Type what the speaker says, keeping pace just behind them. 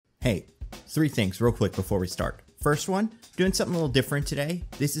Hey, three things real quick before we start. First one, doing something a little different today.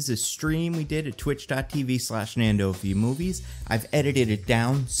 This is a stream we did at twitch.tv/NandoVMovies. I've edited it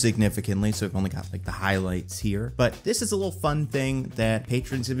down significantly, so I've only got like the highlights here. But this is a little fun thing that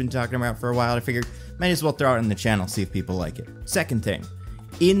patrons have been talking about for a while. I figured might as well throw it in the channel, see if people like it. Second thing.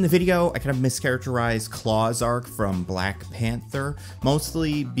 In the video, I kind of mischaracterized Claw's arc from Black Panther,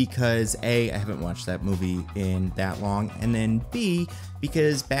 mostly because A, I haven't watched that movie in that long, and then B,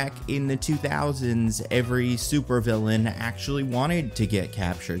 because back in the 2000s, every supervillain actually wanted to get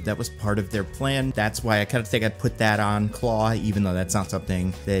captured. That was part of their plan. That's why I kind of think I put that on Claw, even though that's not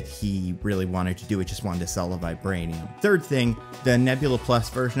something that he really wanted to do. He just wanted to sell the vibranium. Third thing, the Nebula Plus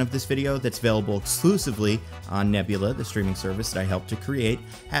version of this video that's available exclusively on Nebula, the streaming service that I helped to create,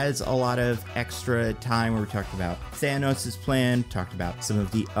 has a lot of extra time where we talked about Thanos' plan, talked about some of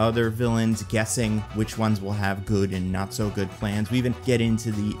the other villains, guessing which ones will have good and not so good plans. We even get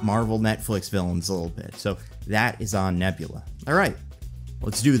into the Marvel Netflix villains a little bit. So that is on Nebula. All right,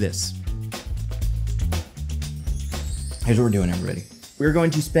 let's do this. Here's what we're doing, everybody. We're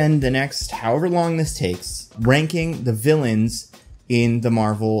going to spend the next however long this takes ranking the villains in the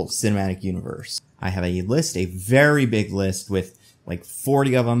Marvel Cinematic Universe. I have a list, a very big list with like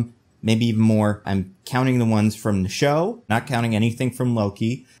 40 of them, maybe even more. I'm counting the ones from the show, not counting anything from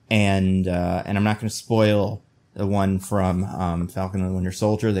Loki, and I'm not going to spoil the one from Falcon and the Winter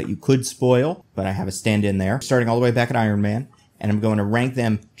Soldier that you could spoil, but I have a stand-in there. Starting all the way back at Iron Man, and I'm going to rank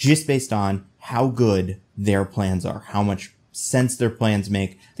them just based on how good their plans are, how much sense their plans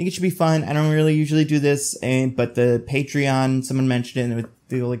make. I think it should be fun. I don't really usually do this, but the Patreon, someone mentioned it, and I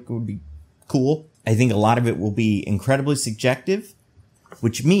feel like it would be cool. I think a lot of it will be incredibly subjective,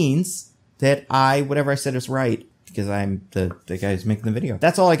 which means that whatever I said is right, because I'm the guy who's making the video.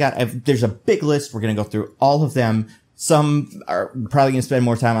 That's all I got. There's a big list. We're going to go through all of them. Some are probably going to spend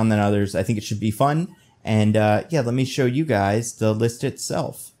more time on than others. I think it should be fun. And yeah, let me show you guys the list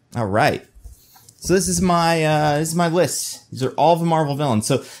itself. All right. So this is my list. These are all the Marvel villains.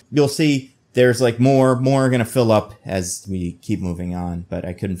 So you'll see there's like more are going to fill up as we keep moving on, but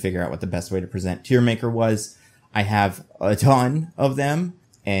I couldn't figure out what the best way to present Tier Maker was. I have a ton of them,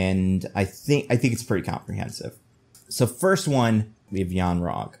 and I think it's pretty comprehensive. So first one, we have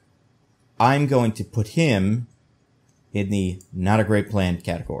Yon-Rogg. I'm going to put him in the not a great plan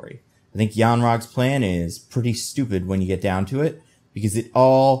category. I think Yon-Rogg's plan is pretty stupid when you get down to it, because his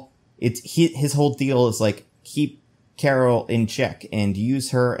whole deal is like keep Carol in check and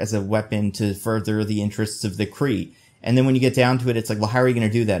use her as a weapon to further the interests of the Kree. And then when you get down to it, it's like, well, how are you going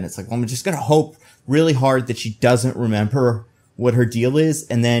to do that? And it's like, well, I'm just going to hope really hard that she doesn't remember what her deal is.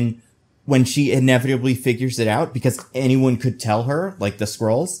 And then when she inevitably figures it out, because anyone could tell her, like the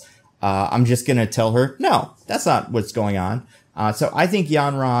Skrulls, I'm just going to tell her, no, that's not what's going on. So I think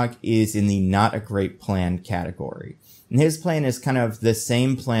Yon-Rogg is in the not a great plan category. And his plan is kind of the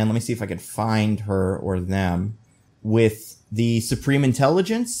same plan. Let me see if I can find her or them with the Supreme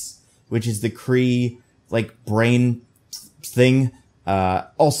Intelligence, which is the Kree, like, brain thing,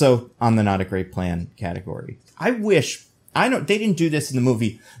 also on the not a great plan category. They didn't do this in the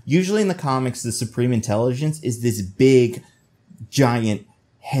movie. Usually in the comics, the Supreme Intelligence is this big, giant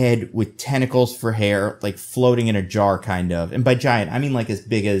head with tentacles for hair, like floating in a jar, kind of. And by giant, I mean like as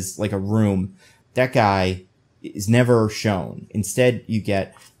big as like a room. That guy is never shown. Instead, you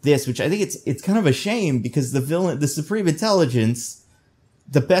get this, which I think it's kind of a shame, because the Supreme Intelligence,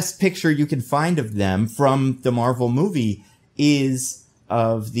 the best picture you can find of them from the Marvel movie is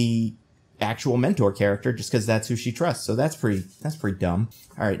of the actual mentor character, just because that's who she trusts. So that's pretty dumb.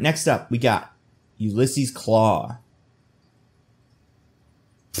 All right, next up we got Ulysses Klaue.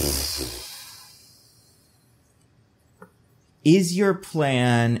 Is your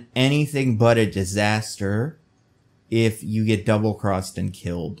plan anything but a disaster if you get double-crossed and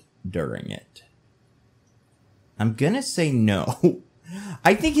killed during it? I'm gonna say no.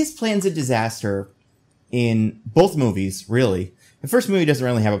 I think his plan's a disaster in both movies, really. The first movie doesn't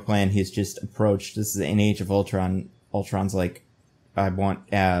really have a plan. He's just approached. This is in Age of Ultron. Ultron's like, I want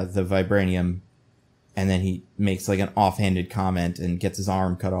the vibranium. And then he makes like an offhanded comment and gets his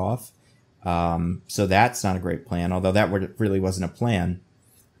arm cut off. So that's not a great plan, although that really wasn't a plan.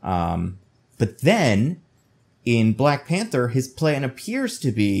 But then in Black Panther, his plan appears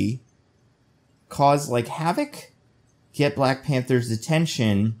to be cause like havoc, get Black Panther's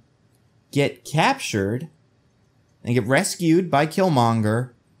attention, get captured, and get rescued by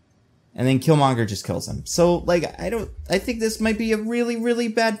Kilmonger, and then Kilmonger just kills him. So, like, I think this might be a really, really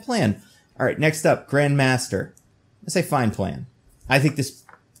bad plan. Alright, next up, Grandmaster. I say fine plan. I think this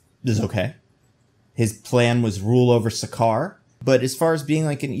is okay. His plan was rule over Sakaar. But as far as being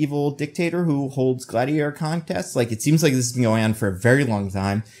like an evil dictator who holds gladiator contests, like it seems like this has been going on for a very long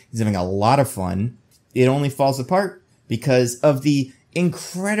time. He's having a lot of fun. It only falls apart because of the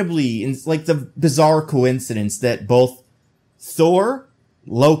incredibly, like the bizarre coincidence that both Thor,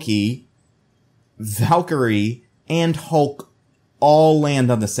 Loki, Valkyrie, and Hulk all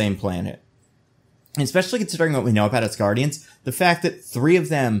land on the same planet. And especially considering what we know about Asgardians, the fact that 3 of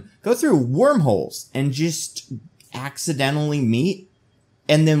them go through wormholes and just accidentally meet,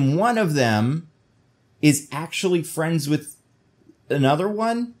 and then one of them is actually friends with another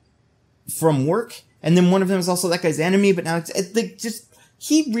one from work, and then one of them is also that guy's enemy, but now it's like just,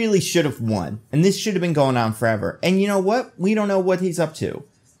 he really should have won, and this should have been going on forever. And you know what? We don't know what he's up to.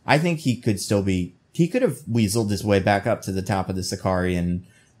 I think he could still be, he could have weaseled his way back up to the top of the Sicarian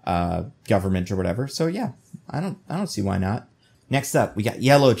government or whatever. So yeah, I don't see why not. Next up, we got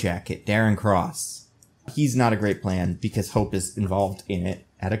Yellow Jacket, Darren Cross. He's not a great plan because Hope is involved in it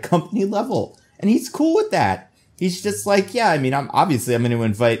at a company level. And he's cool with that. He's just like, yeah, I mean, I'm going to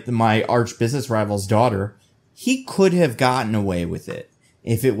invite my arch business rival's daughter. He could have gotten away with it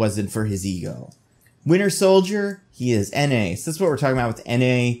if it wasn't for his ego. Winter Soldier, he is NA. So that's what we're talking about with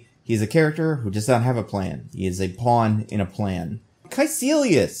NA. He's a character who does not have a plan. He is a pawn in a plan.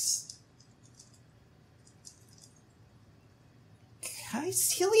 Caecilius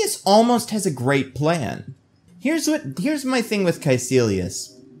almost has a great plan. Here's my thing with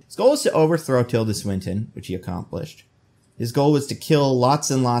Caecilius. His goal was to overthrow Tilda Swinton, which he accomplished. His goal was to kill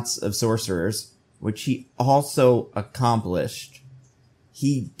lots and lots of sorcerers, which he also accomplished.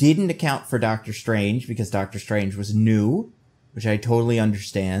 He didn't account for Doctor Strange because Doctor Strange was new, which I totally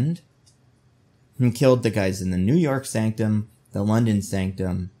understand. He killed the guys in the New York Sanctum, the London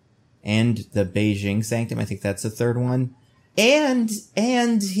Sanctum, and the Beijing Sanctum. I think that's the third one. And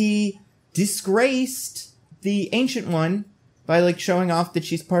he disgraced the Ancient One by, like, showing off that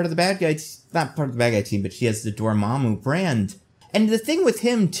she's part of the bad guy, not part of the bad guy team, but she has the Dormammu brand. And the thing with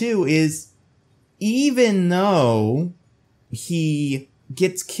him, too, is even though he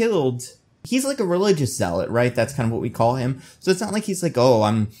gets killed, he's like a religious zealot, right? That's kind of what we call him. So it's not like he's like, oh,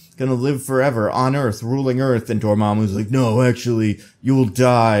 I'm gonna live forever on Earth, ruling Earth. And Dormammu's like, no, actually, you will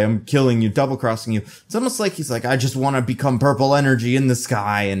die. I'm killing you, double-crossing you. It's almost like he's like, I just want to become purple energy in the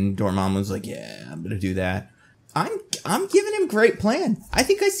sky. And Dormammu's like, yeah, I'm gonna do that. I'm giving him great plan. I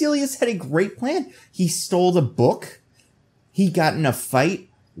think Caecilius had a great plan. He stole the book. He got in a fight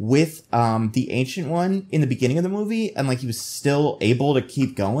with the Ancient One in the beginning of the movie, and like he was still able to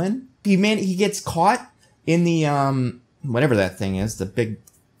keep going. He gets caught in the whatever that thing is, the big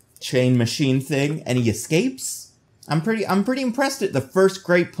chain machine thing, and he escapes. I'm pretty impressed at the first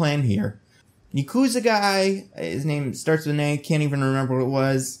great plan here. Yakuza guy, his name starts with an A, can't even remember what it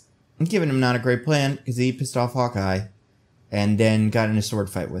was. I'm giving him not a great plan because he pissed off Hawkeye and then got in a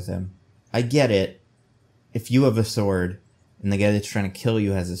sword fight with him. I get it. If you have a sword and the guy that's trying to kill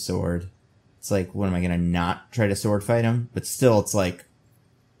you has a sword, it's like, what, am I going to not try to sword fight him? But still, it's like,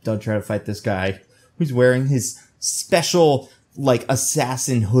 don't try to fight this guy who's wearing his special, like,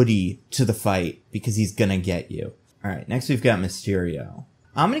 assassin hoodie to the fight because he's going to get you. All right, next we've got Mysterio.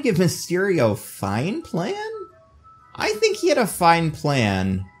 I'm going to give Mysterio fine plan? I think he had a fine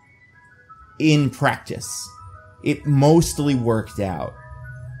plan in practice. It mostly worked out.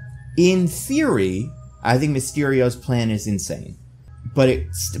 In theory, I think Mysterio's plan is insane. But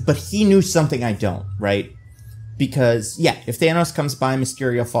he knew something I don't, right? Because, yeah, if Thanos comes by,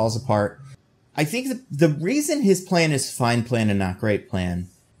 Mysterio falls apart. I think the reason his plan is fine plan and not great plan,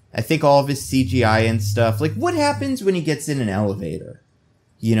 I think all of his CGI and stuff, like, what happens when he gets in an elevator?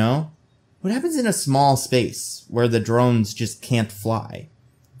 You know? What happens in a small space where the drones just can't fly?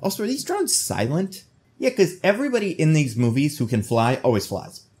 Also, are these drones silent? Yeah, because everybody in these movies who can fly always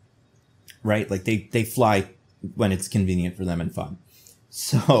flies. Right? Like, they fly when it's convenient for them and fun.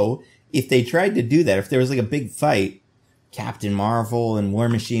 So, if they tried to do that, if there was like a big fight, Captain Marvel and War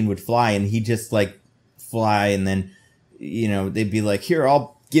Machine would fly and he'd just like fly and then, you know, they'd be like, here,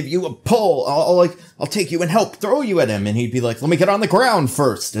 I'll give you a pull. I'll take you and help throw you at him. And he'd be like, let me get on the ground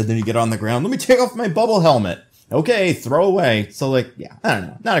first. And then he'd get on the ground. Let me take off my bubble helmet. Okay, throw away. So like, yeah, I don't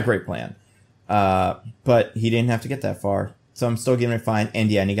know. Not a great plan. But he didn't have to get that far. So I'm still giving it fine. And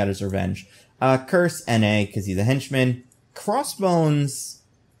yeah, and he got his revenge. Curse, NA, because he's a henchman. Crossbones,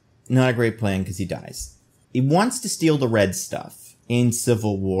 not a great plan because he dies. He wants to steal the red stuff in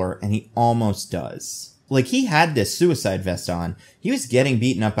Civil War, and he almost does. Like, he had this suicide vest on. He was getting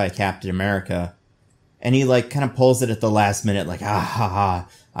beaten up by Captain America, and he, like, kind of pulls it at the last minute, like, ah, ha, ha,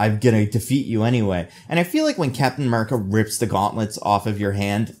 I'm gonna defeat you anyway. And I feel like when Captain America rips the gauntlets off of your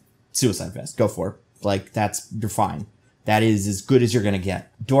hand, suicide vest, go for it. Like, you're fine. That is as good as you're gonna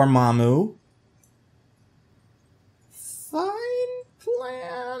get. Dormammu. Fine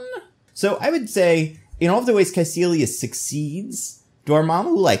plan. So I would say, in all of the ways Caecilius succeeds,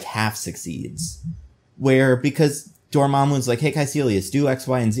 Dormammu, like, half succeeds. Where, because Dormammu's like, hey, Caecilius, do X,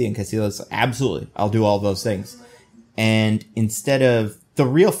 Y, and Z, and Caecilius, absolutely, I'll do all those things. And instead of, the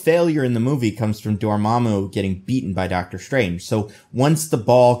real failure in the movie comes from Dormammu getting beaten by Doctor Strange. So once the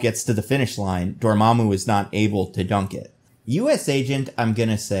ball gets to the finish line, Dormammu is not able to dunk it. U.S. Agent, I'm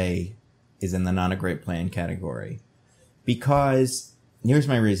gonna say, is in the not a great plan category. Because, here's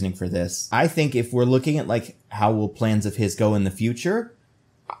my reasoning for this. I think if we're looking at, like, how will plans of his go in the future,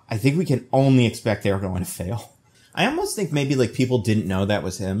 I think we can only expect they're going to fail. I almost think maybe, like, people didn't know that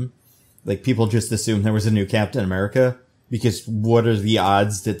was him. Like, people just assumed there was a new Captain America. Because what are the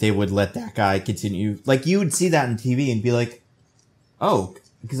odds that they would let that guy continue? Like, you would see that on TV and be like, oh,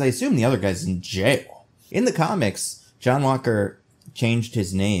 because I assume the other guy's in jail. In the comics, John Walker changed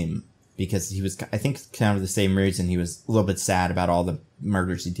his name because he was, I think, kind of the same reason. He was a little bit sad about all the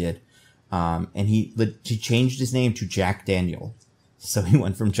murders he did. And he changed his name to Jack Daniel. So he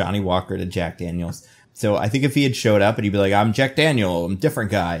went from Johnny Walker to Jack Daniels. So I think if he had showed up and he'd be like, I'm Jack Daniel, I'm a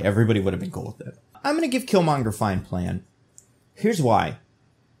different guy, everybody would have been cool with it. I'm going to give Killmonger fine plan. Here's why.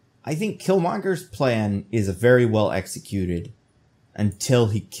 I think Killmonger's plan is very well executed until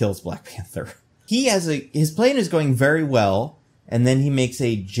he kills Black Panther. His plan is going very well, and then he makes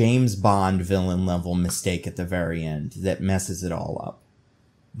a James Bond villain level mistake at the very end that messes it all up.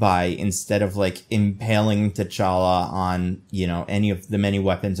 By, instead of, like, impaling T'Challa on, you know, any of the many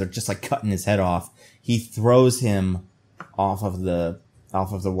weapons or just, like, cutting his head off, he throws him off of the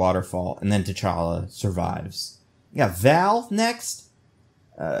waterfall, and then T'Challa survives. Yeah, Val next.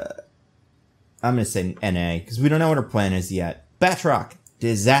 I'm gonna say NA, because we don't know what her plan is yet. Batroc,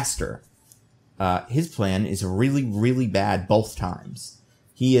 disaster. His plan is really, really bad both times.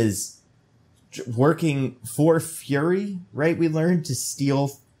 He is working for Fury, right? We learned to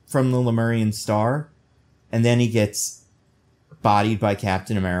steal from the Lemurian Star. And then he gets bodied by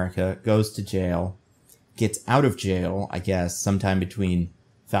Captain America, goes to jail, gets out of jail, I guess, sometime between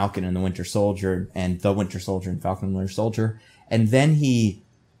Falcon and the Winter Soldier, and the Winter Soldier and Falcon and the Winter Soldier, and then he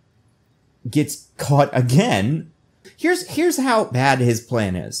gets caught again. Here's how bad his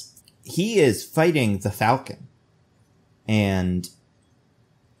plan is. He is fighting the Falcon, and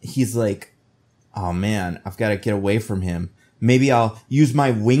he's like, oh man, I've got to get away from him. Maybe I'll use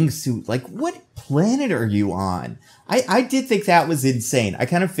my wingsuit. Like, what planet are you on? I did think that was insane. I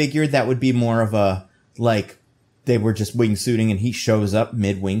kind of figured that would be more of a, like, they were just wingsuiting and he shows up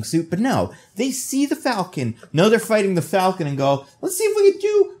mid-wingsuit. But no, they see the Falcon, know they're fighting the Falcon, and go, let's see if we can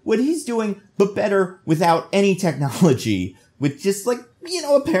do what he's doing, but better without any technology. With just, like, you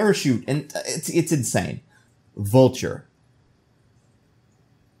know, a parachute. And it's insane. Vulture.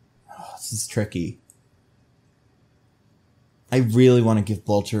 Oh, this is tricky. I really want to give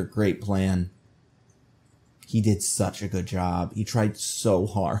Vulture a great plan. He did such a good job. He tried so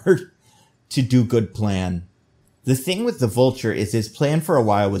hard to do good plan. The thing with the Vulture is his plan for a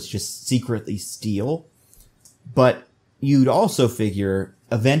while was just secretly steal. But you'd also figure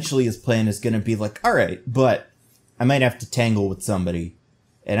eventually his plan is going to be like, all right, but I might have to tangle with somebody,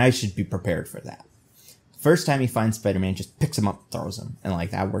 and I should be prepared for that. First time he finds Spider-Man, just picks him up, throws him. And,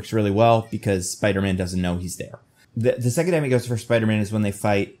 like, that works really well because Spider-Man doesn't know he's there. The second time he goes for Spider-Man is when they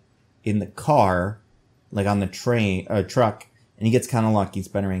fight in the car, like on the truck, and he gets kind of lucky.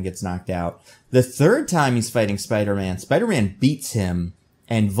 Spider-Man gets knocked out. The third time he's fighting Spider-Man, Spider-Man beats him,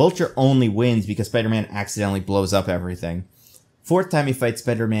 and Vulture only wins because Spider-Man accidentally blows up everything. Fourth time he fights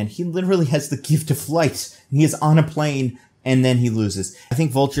Spider-Man, he literally has the gift of flight. He is on a plane, and then he loses. I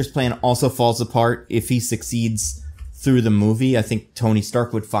think Vulture's plan also falls apart if he succeeds through the movie. I think Tony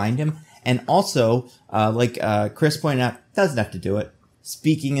Stark would find him. And also, like Chris pointed out, doesn't have to do it.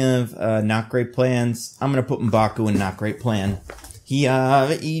 Speaking of not great plans, I'm going to put M'Baku in not great plan.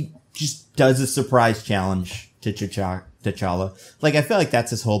 He just does a surprise challenge to T'Challa. Like, I feel like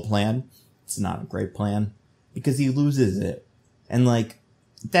that's his whole plan. It's not a great plan because he loses it. And, like,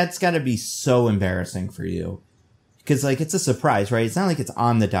 that's got to be so embarrassing for you. Because, like, it's a surprise, right? It's not like it's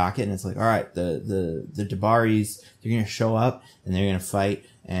on the docket and it's like, all right, the Dabaris, they're going to show up and they're going to fight.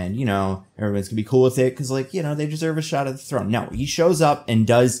 And, you know, everyone's going to be cool with it because, like, you know, they deserve a shot at the throne. No, he shows up and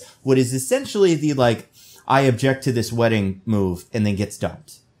does what is essentially the, like, I object to this wedding move and then gets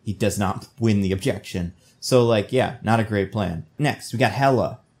dumped. He does not win the objection. So, like, yeah, not a great plan. Next, we got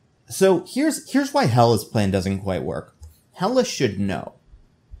Hela. So here's why Hela's plan doesn't quite work. Hela should know.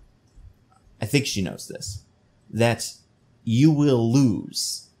 I think she knows this. That you will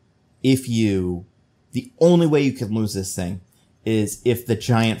lose if you The only way you can lose this thing is if the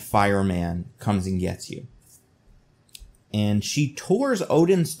giant fireman comes and gets you. And she tours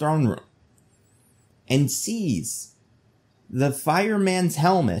Odin's throne room and sees the fireman's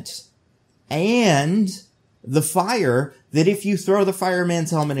helmet and the fire that if you throw the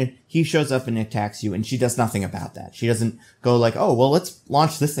fireman's helmet in, he shows up and attacks you, and she does nothing about that. She doesn't go like, oh, well, let's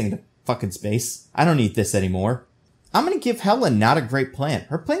launch this thing into fucking space. I don't need this anymore. I'm gonna give Helen not a great plan.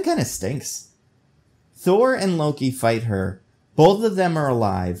 Her plan kinda stinks. Thor and Loki fight her. Both of them are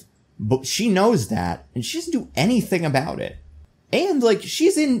alive, but she knows that, and she doesn't do anything about it. And, like,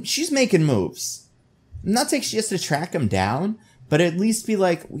 she's making moves. I'm not saying she has to track him down, but at least be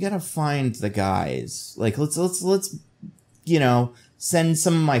like, we gotta find the guys. Like, let's, you know, send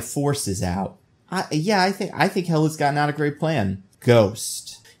some of my forces out. I think Helen's got not a great plan.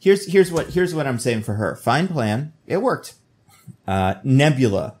 Ghost. Here's what I'm saying for her. Fine plan. It worked.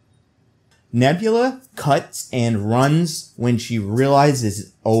 Nebula. Nebula cuts and runs when she realizes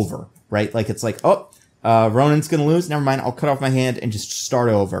it's over, right? Like, it's like, oh, Ronan's gonna lose. Never mind. I'll cut off my hand and just start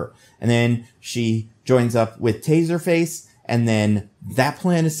over. And then she joins up with Taserface, and then that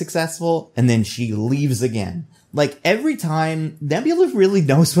plan is successful, and then she leaves again. Like, every time, Nebula really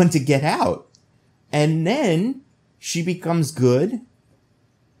knows when to get out. And then she becomes good.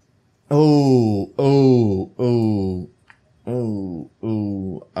 Oh,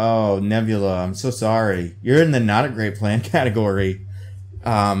 Nebula, I'm so sorry. You're in the not a great plan category.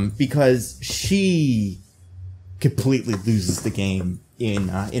 Because she completely loses the game in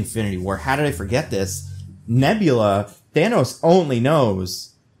Infinity War. How did I forget this? Nebula, Thanos only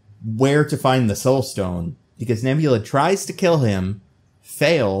knows where to find the Soul Stone, because Nebula tries to kill him,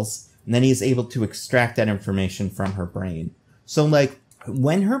 fails, and then he's able to extract that information from her brain. So, like,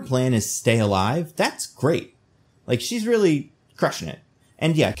 when her plan is stay alive, that's great. Like, she's really crushing it.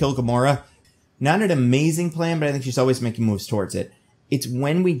 And yeah, kill Gamora. Not an amazing plan, but I think she's always making moves towards it. It's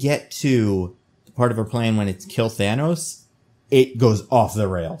when we get to the part of her plan when it's kill Thanos, it goes off the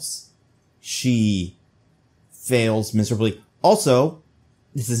rails. She fails miserably. Also,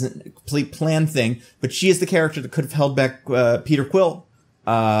 this isn't a complete plan thing, but she is the character that could have held back Peter Quill,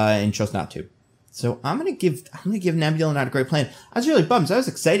 and chose not to. So I'm gonna give Nebula not a great plan. I was really bummed. I was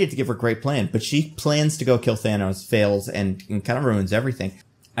excited to give her a great plan, but she plans to go kill Thanos, fails, and kind of ruins everything.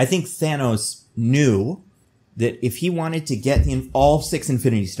 I think Thanos knew that if he wanted to get all 6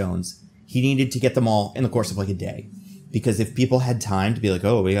 Infinity Stones, he needed to get them all in the course of like a day. Because if people had time to be like,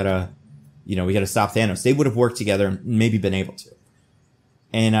 oh, we gotta stop Thanos, they would have worked together and maybe been able to.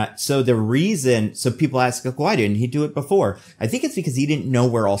 And so people ask, like, why didn't he do it before? I think it's because he didn't know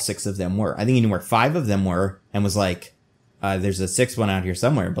where all 6 of them were. I think he knew where 5 of them were and was like, there's a 6th one out here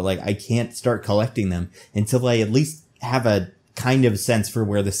somewhere, but like, I can't start collecting them until I at least have a kind of sense for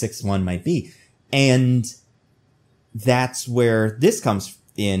where the 6th one might be. And that's where this comes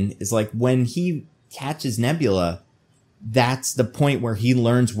in, is like when he catches Nebula, that's the point where he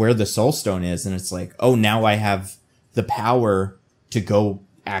learns where the Soul Stone is. And it's like, oh, now I have the power to go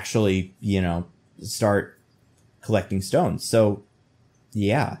actually, start collecting stones. So,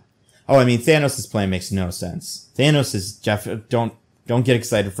 yeah. Oh, I mean, Thanos' plan makes no sense. Thanos is don't get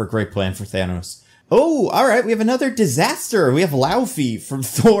excited for a great plan for Thanos. Oh, alright, we have another disaster. We have Laufey from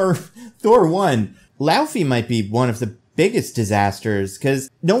Thor 1. Laufey might be one of the biggest disasters, because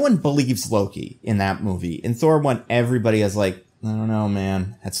no one believes Loki in that movie. In Thor 1, everybody is like, I don't know,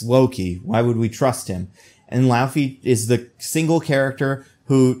 man. That's Loki. Why would we trust him? And Laufey is the single character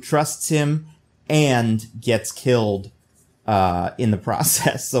who trusts him and gets killed in the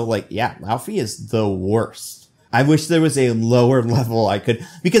process. So, like, yeah, Laufey is the worst. I wish there was a lower level I could...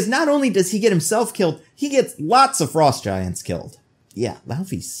 Because not only does he get himself killed, he gets lots of Frost Giants killed. Yeah,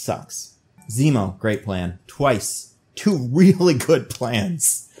 Laufey sucks. Zemo, great plan. Twice. 2 really good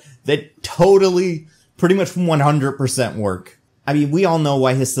plans that totally, pretty much 100% work. I mean, we all know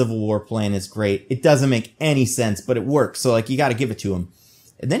why his Civil War plan is great. It doesn't make any sense, but it works. So, like, you gotta give it to him.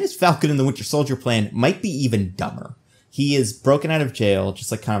 And then his Falcon and the Winter Soldier plan might be even dumber. He is broken out of jail,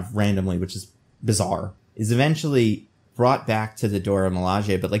 just like kind of randomly, which is bizarre. Is eventually brought back to the Dora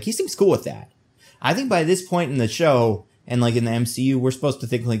Milaje, but like, he seems cool with that. I think by this point in the show, and like in the MCU, we're supposed to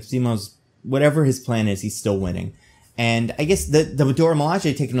think like Zemo's, whatever his plan is, he's still winning. And I guess the Dora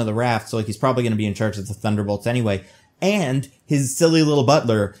Milaje take another raft, so like he's probably going to be in charge of the Thunderbolts anyway. And his silly little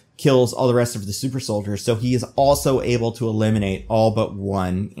butler kills all the rest of the super soldiers, so he is also able to eliminate all but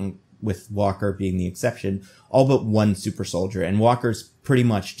one, with Walker being the exception, all but one super soldier. And Walker's pretty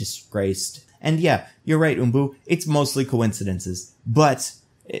much disgraced. And yeah, you're right, Umbu. It's mostly coincidences. But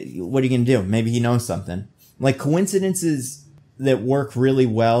what are you going to do? Maybe he knows something. Like, coincidences that work really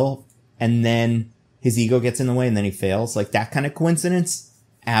well and then his ego gets in the way and then he fails. Like that kind of coincidence,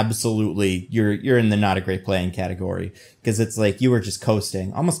 absolutely, you're in the not a great plan category. Because it's like you were just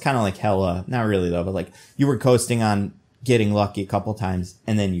coasting, almost kind of like Hela. Not really though, but like you were coasting on getting lucky a couple times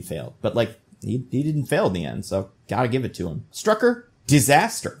and then you failed. But like he didn't fail in the end, so gotta give it to him. Strucker,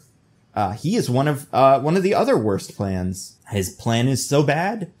 disaster. He is one of the other worst plans. His plan is so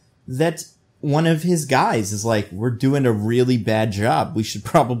bad that one of his guys is like, we're doing a really bad job. We should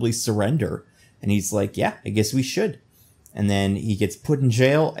probably surrender. And he's like, yeah, I guess we should. And then he gets put in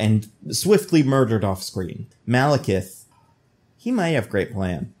jail and swiftly murdered off screen. Malekeith, he might have a great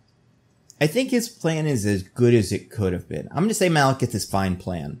plan. I think his plan is as good as it could have been. I'm going to say Malekeith is fine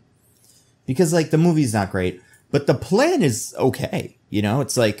plan. Because, like, the movie's not great, but the plan is okay. You know,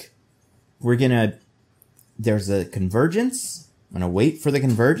 it's like, there's a convergence. I'm going to wait for the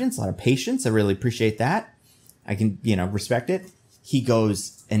convergence. A lot of patience. I really appreciate that. I can, respect it. He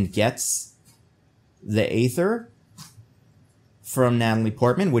goes and gets the Aether from Natalie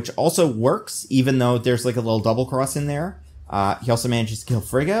Portman, which also works, even though there's like a little double cross in there. He also manages to kill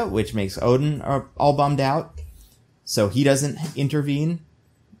Frigga, which makes Odin all bummed out. So he doesn't intervene.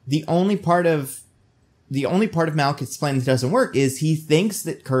 The only part of Malekeith's plan that doesn't work is he thinks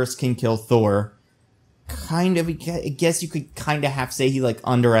that Curse can kill Thor. Kind of, I guess you could kind of half say he like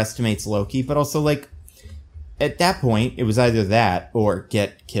underestimates Loki, but also like at that point it was either that or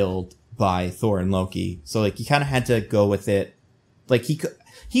get killed by Thor and Loki. So like he kind of had to go with it. Like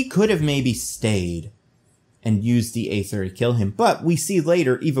he could have maybe stayed and used the Aether to kill him, but we see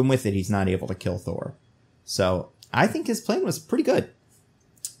later, even with it, he's not able to kill Thor. So I think his plan was pretty good.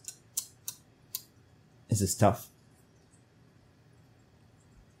 This is tough.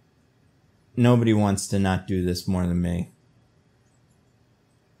 Nobody wants to not do this more than me.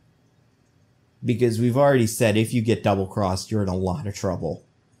 Because we've already said if you get double-crossed, you're in a lot of trouble.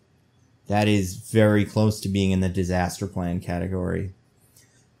 That is very close to being in the disaster plan category.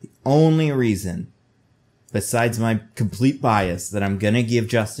 The only reason, besides my complete bias, that I'm going to give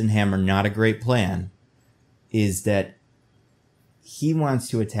Justin Hammer not a great plan, is that he wants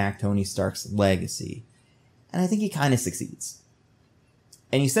to attack Tony Stark's legacy. And I think he kind of succeeds.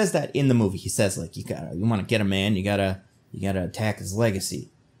 And he says that in the movie. He says, like, you want to get a man, you gotta attack his legacy.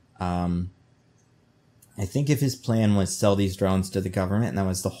 I think if his plan was sell these drones to the government, and that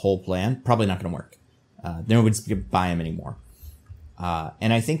was the whole plan, probably not going to work. Nobody's going to buy him anymore.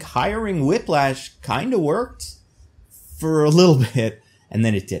 And I think hiring Whiplash kind of worked for a little bit, and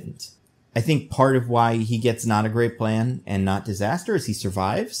then it didn't. I think part of why he gets not a great plan and not disaster is he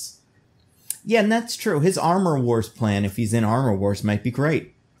survives. Yeah, and that's true. His Armor Wars plan, if he's in Armor Wars, might be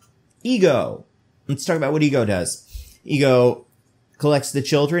great. Ego. Let's talk about what Ego does. Ego collects the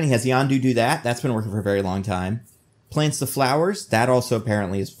children. He has Yondu do that. That's been working for a very long time. Plants the flowers. That also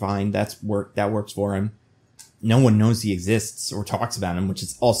apparently is fine. That works for him. No one knows he exists or talks about him, which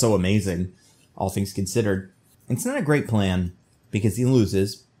is also amazing, all things considered. It's not a great plan because he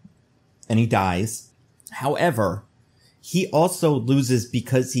loses and he dies. However, he also loses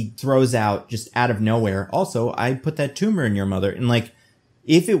because he throws out, just out of nowhere, also, I put that tumor in your mother. And like,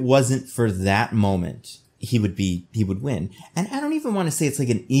 if it wasn't for that moment, he would win. And I don't even want to say it's like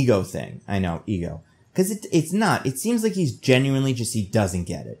an ego thing. I know, ego. Because it's not. It seems like he's genuinely he doesn't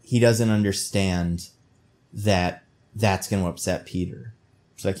get it. He doesn't understand that that's going to upset Peter.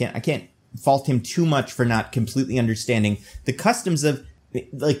 So I can't fault him too much for not completely understanding the customs of,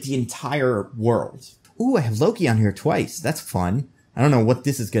 like, the entire world. Ooh, I have Loki on here twice. That's fun. I don't know what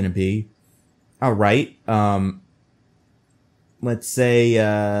this is going to be. All right. Let's say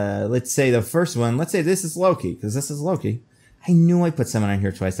the first one. Let's say this is Loki, because this is Loki. I knew I put someone on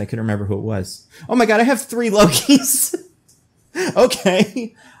here twice. I couldn't remember who it was. Oh my god, I have 3 Lokis.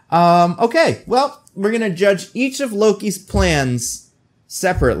 Okay. Okay. Well, we're going to judge each of Loki's plans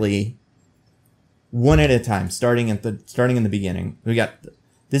separately, one at a time, starting in the beginning.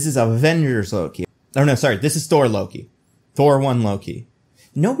 This is Avengers Loki. Oh no, sorry. This is Thor Loki. Thor 1 Loki.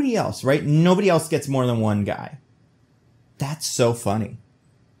 Nobody else, right? Nobody else gets more than one guy. That's so funny.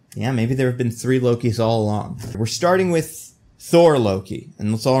 Yeah, maybe there have been 3 Lokis all along. We're starting with Thor Loki,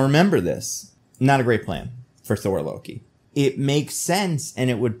 and let's all remember this. Not a great plan for Thor Loki. It makes sense, and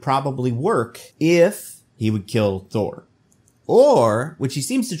it would probably work if he would kill Thor. Or, which he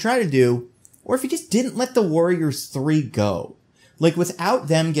seems to try to do, or if he just didn't let the Warriors 3 go. Like, without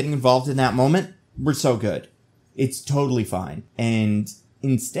them getting involved in that moment, we're so good. It's totally fine. And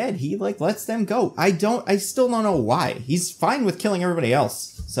instead, he, lets them go. I still don't know why. He's fine with killing everybody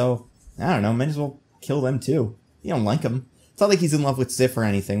else. So, I don't know, might as well kill them too. You don't like him. It's not like he's in love with Sif or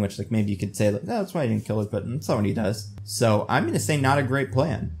anything, which, maybe you could say, that's why he didn't kill her, but that's not what he does. So, I'm gonna say not a great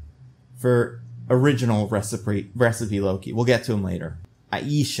plan. For original recipe Loki. We'll get to him later.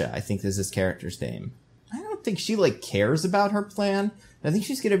 Aisha, I think is this character's name. I don't think she, like, cares about her plan. I think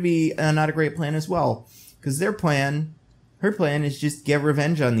she's gonna be not a great plan as well. Because her plan is just get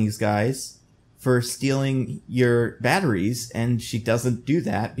revenge on these guys for stealing your batteries, and she doesn't do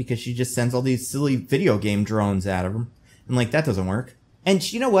that because she just sends all these silly video game drones at them. And, like, that doesn't work.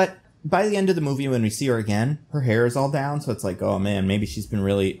 And you know what? By the end of the movie, when we see her again, her hair is all down, so it's like, oh man, maybe she's been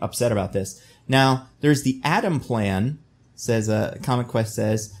really upset about this. Now, there's the Atom plan, says, Comic Quest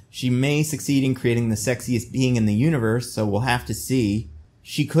says, she may succeed in creating the sexiest being in the universe, so we'll have to see.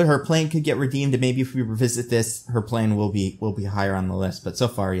 Her plan could get redeemed, and maybe if we revisit this, her plan will be higher on the list. But so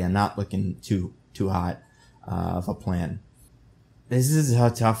far, yeah, not looking too hot, of a plan. This is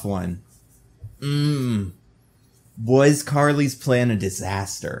a tough one. Was Carly's plan a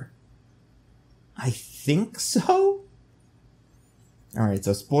disaster? I think so. Alright,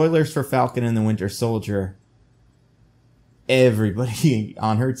 so spoilers for Falcon and the Winter Soldier. Everybody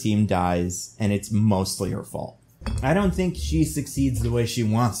on her team dies, and it's mostly her fault. I don't think she succeeds the way she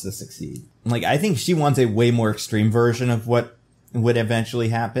wants to succeed. Like, I think she wants a way more extreme version of what would eventually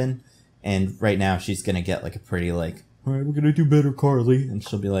happen, and right now she's gonna get, like, a pretty, like, alright, we're gonna do better, Carly, and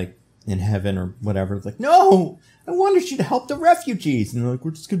she'll be, like, in heaven or whatever. It's like, no! I wanted you to help the refugees! And they're like,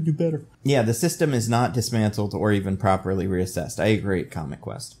 we're just gonna do better. Yeah, the system is not dismantled or even properly reassessed. I agree, Comic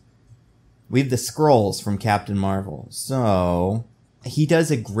Quest. We have the Skrulls from Captain Marvel. So, he does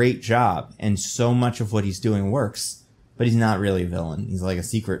a great job, and so much of what he's doing works, but he's not really a villain. He's like a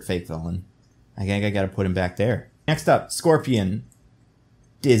secret fake villain. I think I gotta put him back there. Next up, Scorpion.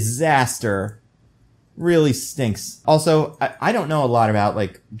 Disaster. Really stinks. Also, I don't know a lot about,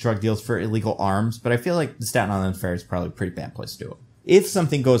 like, drug deals for illegal arms, but I feel like the Staten Island Fair is probably a pretty bad place to do it. If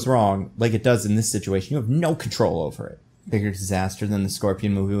something goes wrong, like it does in this situation, you have no control over it. Bigger disaster than the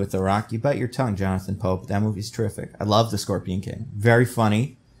Scorpion movie with The Rock. You bite your tongue, Jonathan Pope. That movie's terrific. I love the Scorpion King. Very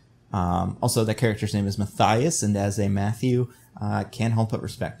funny. Also, that character's name is Matthias, and as a Matthew, can't help but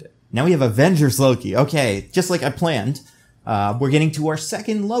respect it. Now we have Avengers Loki. Okay, just like I planned, we're getting to our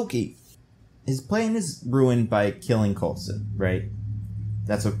second Loki. His plan is ruined by killing Coulson, right?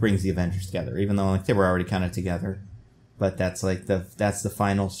 That's what brings the Avengers together, even though, like, they were already kind of together. But that's like that's the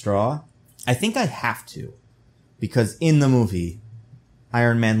final straw. I think I have to. Because in the movie,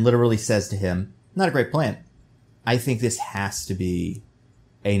 Iron Man literally says to him, not a great plan. I think this has to be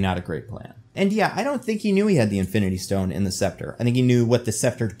a not a great plan. And yeah, I don't think he knew he had the Infinity Stone in the Scepter. I think he knew what the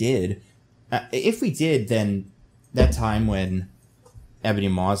Scepter did. If we did, then that time when Ebony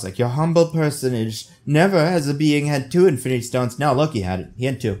Maw's like, your humble personage, never has a being had 2 Infinity Stones. No, Loki had it. He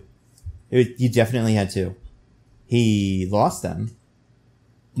had 2. He definitely had 2. He lost them.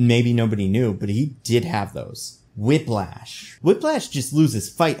 Maybe nobody knew, but he did have those. Whiplash. Whiplash just loses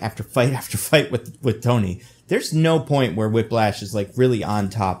fight after fight after fight with Tony. There's no point where Whiplash is, like, really on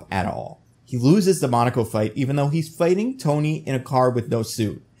top at all. He loses the Monaco fight, even though he's fighting Tony in a car with no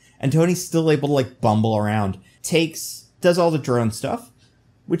suit. And Tony's still able to, like, bumble around. Does all the drone stuff,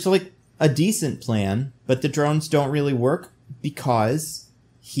 which, like, a decent plan, but the drones don't really work because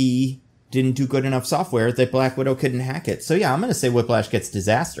he didn't do good enough software that Black Widow couldn't hack it. So yeah, I'm gonna say Whiplash gets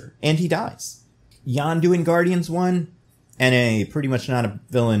disaster. And he dies. Yondu in Guardians 1, NA, pretty much not a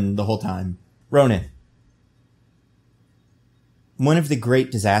villain the whole time. Ronan. One of the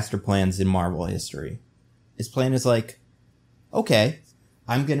great disaster plans in Marvel history. His plan is like, okay,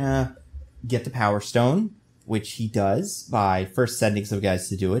 I'm gonna get the Power Stone, which he does by first sending some guys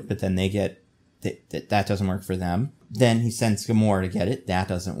to do it, but then they get, that doesn't work for them. Then he sends Gamora to get it. That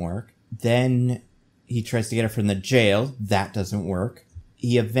doesn't work. Then he tries to get it from the jail. That doesn't work.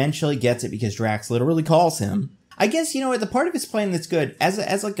 He eventually gets it because Drax literally calls him. I guess, you know what, the part of his plan that's good,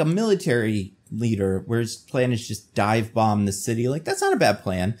 as like a military leader, where his plan is just dive bomb the city, like, that's not a bad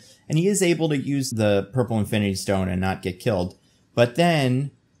plan. And he is able to use the Purple Infinity Stone and not get killed. But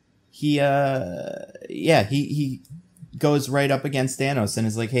then he goes right up against Thanos and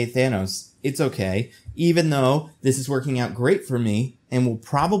is like, hey, Thanos, it's okay. Even though this is working out great for me and will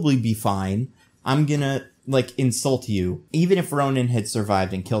probably be fine, I'm gonna, like, insult you. Even if Ronan had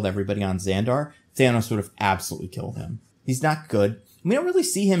survived and killed everybody on Xandar, Thanos would have absolutely killed him. He's not good. We don't really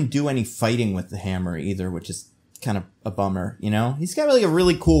see him do any fighting with the hammer either, which is kind of a bummer, you know? He's got like a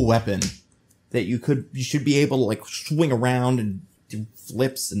really cool weapon that you should be able to, like, swing around and do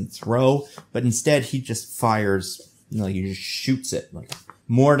flips and throw, but instead he just fires, you know, he just shoots it, like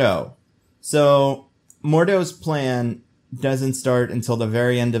Mordo. So Mordo's plan doesn't start until the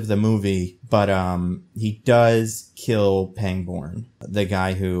very end of the movie, but he does kill Pangborn, the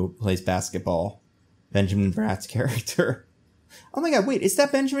guy who plays basketball, Benjamin Bratt's character. Oh my god, wait, is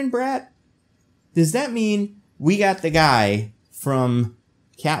that Benjamin Bratt? Does that mean we got the guy from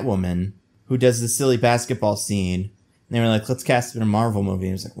Catwoman who does the silly basketball scene, and they were like, let's cast him in a Marvel movie, and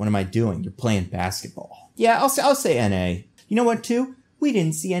he was like, what am I doing? You're playing basketball. Yeah, I'll say NA. You know what, too? We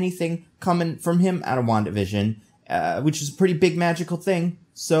didn't see anything coming from him out of WandaVision, which is a pretty big magical thing.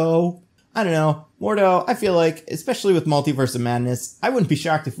 So, I don't know. Mordo, I feel like, especially with Multiverse of Madness, I wouldn't be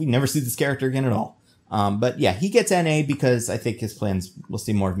shocked if we never see this character again at all. But yeah, he gets NA because I think his plans, we'll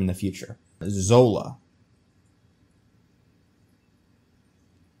see more of him in the future. Zola.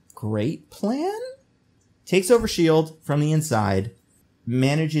 Great plan? Takes over S.H.I.E.L.D. from the inside,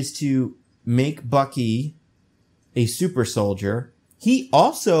 manages to make Bucky a super soldier. He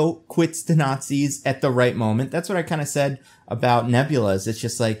also quits the Nazis at the right moment. That's what I kind of said about Nebulas. It's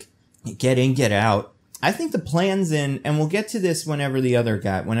just like, get in, get out. I think the plans in, and we'll get to this whenever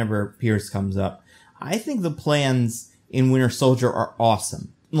whenever Pierce comes up. I think the plans in Winter Soldier are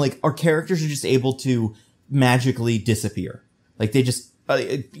awesome. Like, our characters are just able to magically disappear. Like, they just,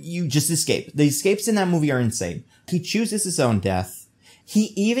 you just escape. The escapes in that movie are insane. He chooses his own death.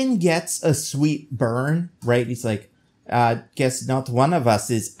 He even gets a sweet burn, right? He's like, guess not one of us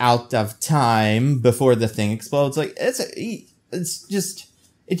is out of time before the thing explodes. Like, it's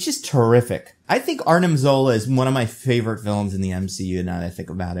just terrific. I think Arnim Zola is one of my favorite villains in the MCU now that I think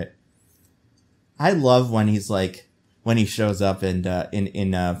about it. I love when he's like, when he shows up in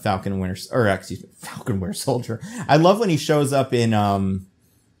Falcon Winter Soldier. I love when he shows up in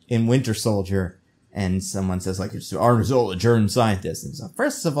Winter Soldier and someone says like, it's Arnim Zola, German scientist. And he's like,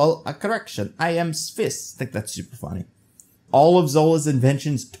 first of all, a correction. I am Swiss. I think that's super funny. All of Zola's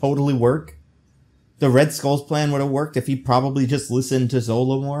inventions totally work. The Red Skull's plan would have worked if he probably just listened to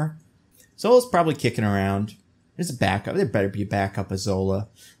Zola more. Zola's probably kicking around. There's a backup. There better be a backup of Zola.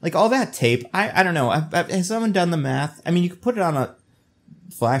 Like, all that tape, I don't know. Has someone done the math? I mean, you could put it on a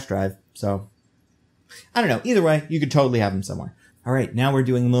flash drive, so. I don't know. Either way, you could totally have him somewhere. All right, now we're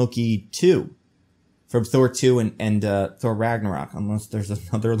doing Loki 2. From Thor 2 and Thor Ragnarok, unless there's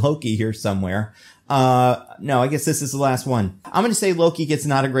another Loki here somewhere. No, I guess this is the last one. I'm gonna say Loki gets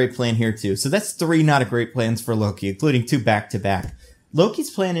not a great plan here too. So that's 3 not a great plans for Loki, including 2 back-to-back. Loki's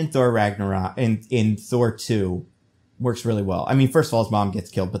plan in Thor Ragnarok, in Thor 2, works really well. I mean, first of all, his mom gets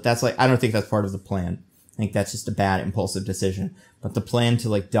killed, but that's like, I don't think that's part of the plan. I think that's just a bad impulsive decision. But the plan to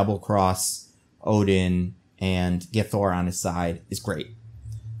like double-cross Odin and get Thor on his side is great.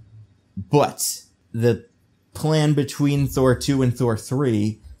 But the plan between Thor 2 and Thor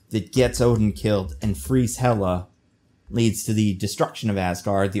 3 that gets Odin killed and frees Hela leads to the destruction of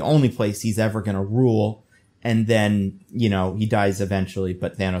Asgard, the only place he's ever going to rule. And then, you know, he dies eventually,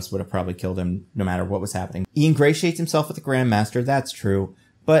 but Thanos would have probably killed him no matter what was happening. He ingratiates himself with the Grandmaster, that's true.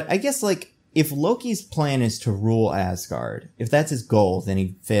 But I guess, like, if Loki's plan is to rule Asgard, if that's his goal, then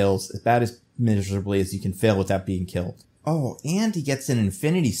he fails about as miserably as you can fail without being killed. Oh, and he gets an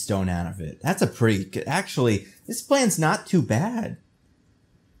Infinity Stone out of it. That's a pretty good... Actually, this plan's not too bad.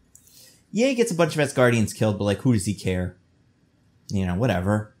 Yeah, he gets a bunch of Asgardians killed, but, like, who does he care? You know,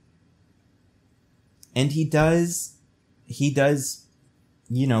 whatever. And he does,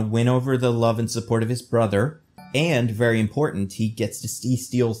 you know, win over the love and support of his brother. And, very important, he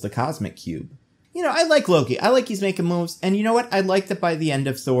steals the Cosmic Cube. You know, I like Loki. I like he's making moves. And you know what? I like that by the end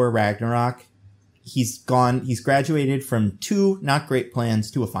of Thor Ragnarok, he's graduated from 2 not great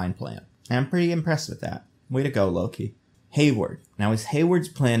plans to a fine plan. And I'm pretty impressed with that. Way to go, Loki. Hayward. Now, is Hayward's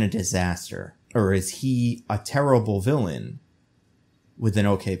plan a disaster? Or is he a terrible villain with an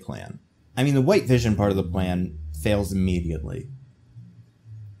okay plan? I mean, the White Vision part of the plan fails immediately.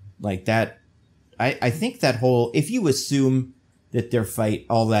 Like that, I think that whole, if you assume that their fight,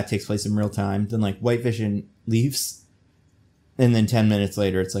 all that takes place in real time, then like White Vision leaves, and then 10 minutes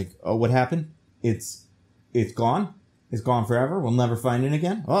later it's like, oh, what happened? It's gone? It's gone forever? We'll never find it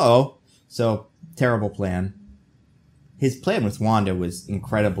again? Uh-oh. So, terrible plan. His plan with Wanda was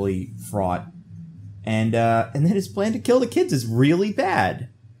incredibly fraught. And then his plan to kill the kids is really bad.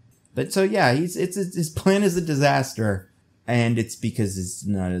 But so yeah, his plan is a disaster. And it's because it's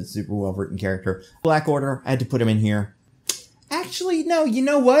not a super well written character. Black Order, I had to put him in here. Actually, no, you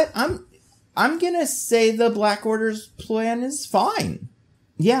know what? I'm gonna say the Black Order's plan is fine.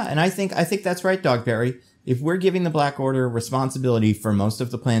 Yeah, and I think that's right, Dogberry. If we're giving the Black Order responsibility for most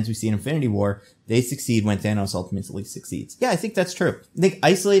of the plans we see in Infinity War, they succeed when Thanos ultimately succeeds. Yeah, I think that's true. I think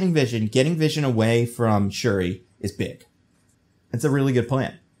isolating Vision, getting Vision away from Shuri is big. It's a really good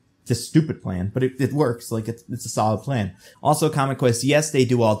plan. It's a stupid plan, but it works. Like, it's a solid plan. Also, Comic Quest, yes, they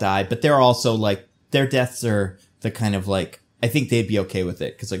do all die, but they're also, like, their deaths are the kind of, like, I think they'd be okay with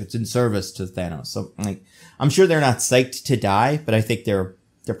it, because, like, it's in service to Thanos. So, like, I'm sure they're not psyched to die, but I think they're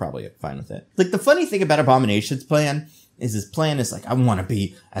they're probably fine with it. Like, the funny thing about Abomination's plan is his plan is like, I want to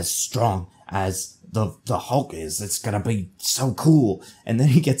be as strong as the Hulk is. It's gonna be so cool. And then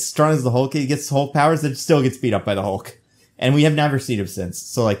he gets strong as the Hulk, he gets Hulk powers, and still gets beat up by the Hulk. And we have never seen him since.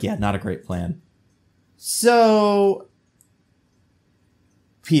 So, like, yeah, not a great plan. So,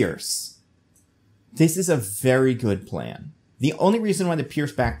 Pierce. This is a very good plan. The only reason why the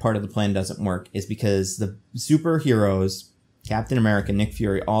Pierce back part of the plan doesn't work is because the superheroes, Captain America, Nick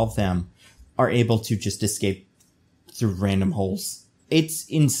Fury, all of them, are able to just escape through random holes. It's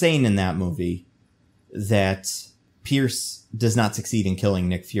insane in that movie that Pierce does not succeed in killing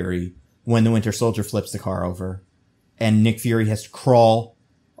Nick Fury when the Winter Soldier flips the car over. And Nick Fury has to crawl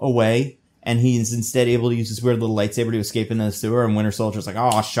away, and he's instead able to use his weird little lightsaber to escape into the sewer, and Winter Soldier's like,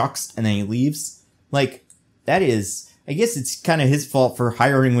 oh, shucks, and then he leaves. Like, that is, I guess it's kind of his fault for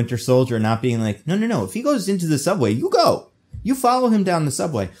hiring Winter Soldier and not being like, no, if he goes into the subway, you go. You follow him down the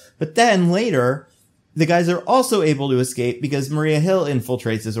subway. But then later, the guys are also able to escape because Maria Hill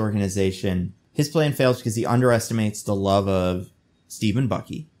infiltrates his organization. His plan fails because he underestimates the love of Steve and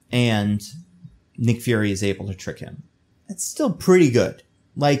Bucky, and Nick Fury is able to trick him. That's still pretty good.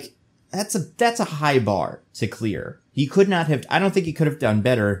 Like, that's a high bar to clear. He could not have, I don't think he could have done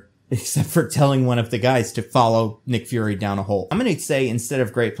better except for telling one of the guys to follow Nick Fury down a hole. I'm going to say instead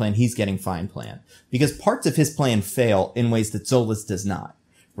of great plan, he's getting fine plan, because parts of his plan fail in ways that Solis does not,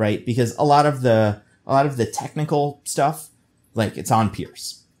 right? Because a lot of the technical stuff, like, it's on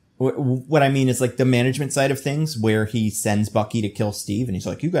Pierce. What I mean is, like, the management side of things where he sends Bucky to kill Steve and he's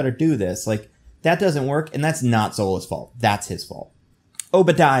like, you got to do this. Like, that doesn't work, and that's not Solis' fault. That's his fault.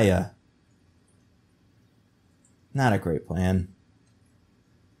 Obadiah. Not a great plan.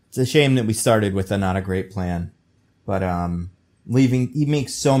 It's a shame that we started with a not a great plan. But, he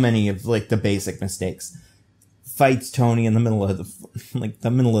makes so many of, like, the basic mistakes. Fights Tony in the middle of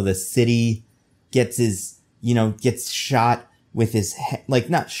the middle of the city. Gets shot with his,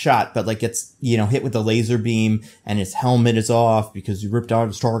 not shot, but, like, gets, hit with a laser beam, and his helmet is off because he ripped out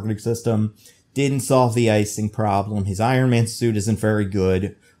his targeting system. Didn't solve the icing problem. His Iron Man suit isn't very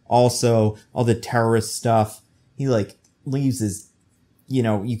good. Also, all the terrorist stuff, he, like, leaves his,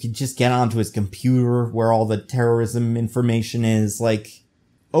 you could just get onto his computer where all the terrorism information is. Like,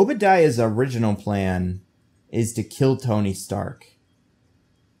 Obadiah's original plan is to kill Tony Stark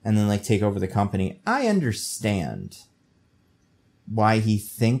and then, like, take over the company. I understand why he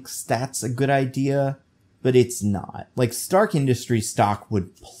thinks that's a good idea, but it's not. Like, Stark Industries stock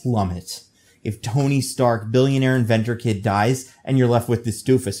would plummet if Tony Stark, billionaire inventor kid, dies and you're left with this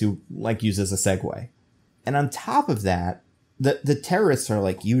doofus who, like, uses a Segway. And on top of that, the terrorists are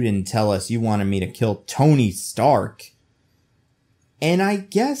like, you didn't tell us you wanted me to kill Tony Stark. And I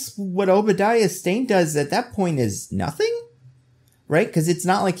guess what Obadiah Stane does at that point is nothing, right? Because it's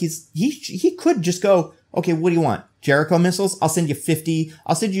not like he could just go, okay, what do you want? Jericho missiles? I'll send you 50.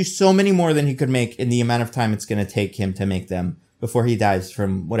 I'll send you so many more than he could make in the amount of time it's going to take him to make them before he dies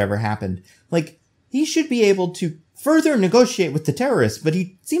from whatever happened. Like, he should be able to further negotiate with the terrorists, but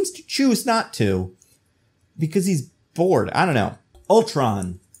he seems to choose not to because he's bored. I don't know.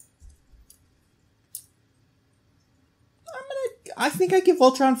 Ultron. I think I give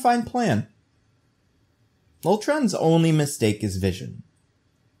Ultron fine plan. Ultron's only mistake is vision.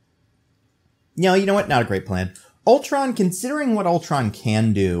 No, you know what? Not a great plan. Ultron, considering what Ultron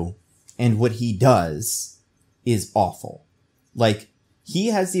can do and what he does, is awful. Like, he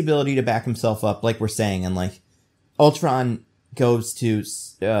has the ability to back himself up, like we're saying, and, like, Ultron goes to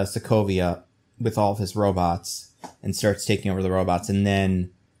Sokovia with all of his robots and starts taking over the robots, and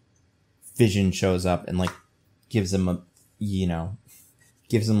then Vision shows up and, like, gives him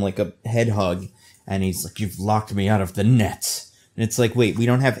like a head hug, and he's like, you've locked me out of the net. And it's like, wait, we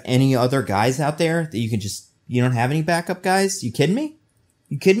don't have any other guys out there that you don't have any backup guys? You kidding me?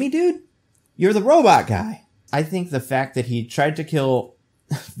 You kidding me, dude? You're the robot guy. I think the fact that he tried to kill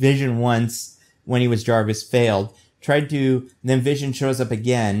Vision once when he was Jarvis failed, then Vision shows up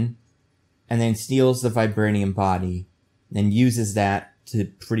again, and then steals the vibranium body, and uses that to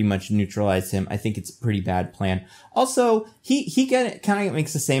pretty much neutralize him. I think it's a pretty bad plan. Also, he kind of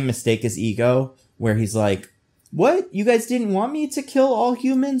makes the same mistake as Ego, where he's like, what? You guys didn't want me to kill all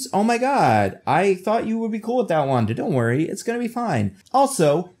humans? Oh my god. I thought you would be cool with that one. Don't worry. It's gonna be fine.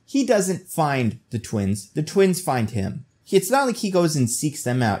 Also, he doesn't find the twins. The twins find him. It's not like he goes and seeks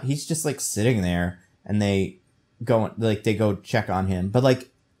them out. He's just, like, sitting there, and they go check on him. But,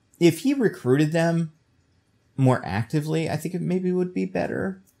 like, if he recruited them more actively, I think it maybe would be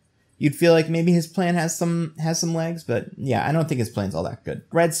better. You'd feel like maybe his plan has some legs, but yeah, I don't think his plan's all that good.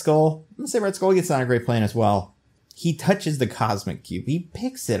 Red Skull. I'm gonna say Red Skull gets on a great plan as well. he touches the cosmic cube. He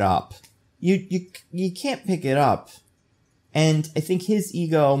picks it up. You can't pick it up. And I think his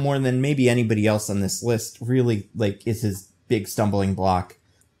ego, more than maybe anybody else on this list, really, like, is his big stumbling block.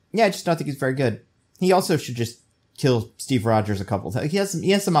 Yeah, I just don't think he's very good. He also should just kill Steve Rogers a couple times. He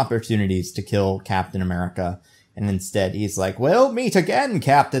has some opportunities to kill Captain America. And instead, he's like, we'll meet again,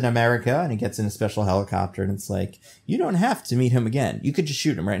 Captain America. And he gets in a special helicopter, and it's like, you don't have to meet him again. You could just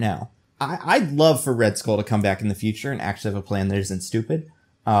shoot him right now. I'd love for Red Skull to come back in the future and actually have a plan that isn't stupid.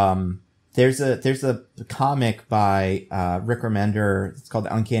 There's a comic by Rick Remender. It's called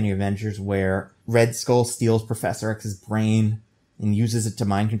The Uncanny Avengers, where Red Skull steals Professor X's brain and uses it to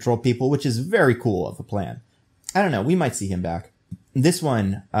mind control people, which is very cool of a plan. I don't know. We might see him back. This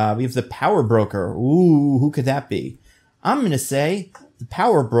one, we have the Power Broker. Ooh, who could that be? I'm going to say the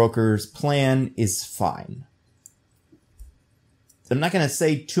Power Broker's plan is fine. So I'm not going to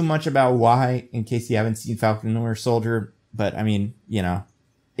say too much about why, in case you haven't seen Falcon and Winter Soldier, but I mean, you know,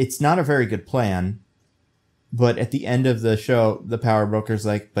 it's not a very good plan. But at the end of the show, the Power Broker's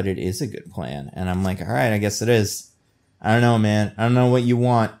like, but it is a good plan. And I'm like, all right, I guess it is. I don't know, man. I don't know what you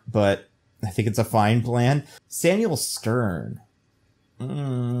want, but I think it's a fine plan. Samuel Stern.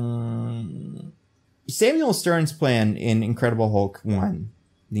 Samuel Stern's plan in Incredible Hulk 1,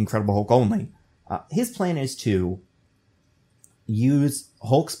 the Incredible Hulk only, his plan is to use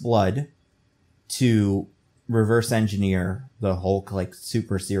Hulk's blood to reverse engineer the Hulk, like,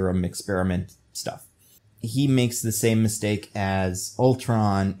 super serum experiment stuff. He makes the same mistake as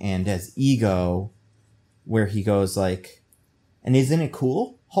Ultron and as Ego, where he goes like, and isn't it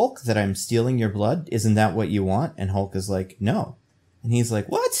cool, Hulk, that I'm stealing your blood? Isn't that what you want? And Hulk is like, no. And he's like,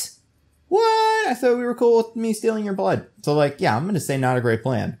 what? What? I thought we were cool with me stealing your blood. So, like, yeah, I'm going to say not a great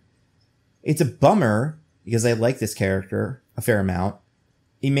plan. It's a bummer because I like this character a fair amount.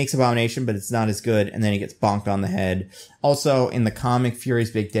 He makes Abomination, but it's not as good. And then he gets bonked on the head. Also, in the comic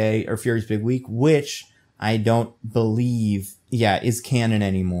Fury's Big Day, or Fury's Big Week, which I don't believe, is canon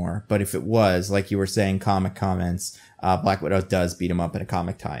anymore. But if it was, like you were saying, comic comments, Black Widow does beat him up in a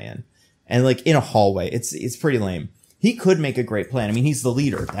comic tie-in. And, like, in a hallway. It's pretty lame. He could make a great plan. I mean, he's the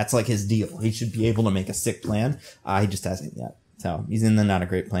leader. That's like his deal. He should be able to make a sick plan. He just hasn't yet. So he's in the not a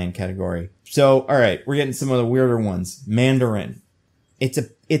great plan category. So, all right, we're getting some of the weirder ones. Mandarin. It's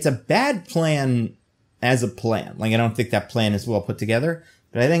a bad plan as a plan. Like, I don't think that plan is well put together.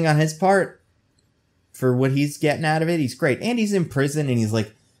 But I think on his part, for what he's getting out of it, he's great. And he's in prison, and he's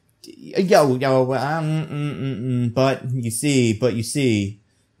like, but you see,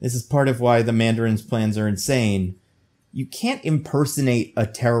 this is part of why the Mandarin's plans are insane. You can't impersonate a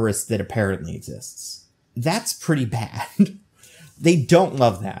terrorist that apparently exists. That's pretty bad. They don't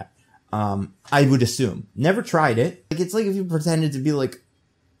love that. I would assume. Never tried it. Like, it's like if you pretended to be like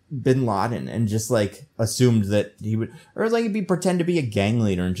Bin Laden and just like assumed that he would, or like if you pretend to be a gang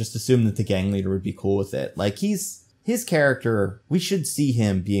leader and just assume that the gang leader would be cool with it. Like, his character, we should see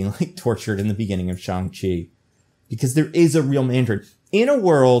him being like tortured in the beginning of Shang-Chi, because there is a real Mandarin. In a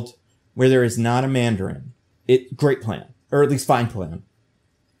world where there is not a Mandarin, great plan, or at least fine plan.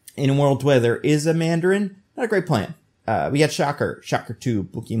 In a world where there is a Mandarin, not a great plan. We had Shocker 2,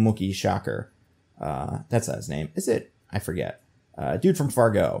 Bookie Mookie Shocker. That's not his name, is it? I forget. Dude from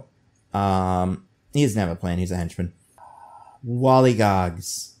Fargo. He doesn't have a plan, he's a henchman. Wally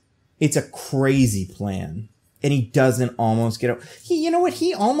Goggs. It's a crazy plan. And he doesn't almost get away. You know what?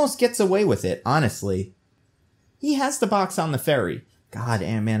 He almost gets away with it, honestly. He has the box on the ferry. God,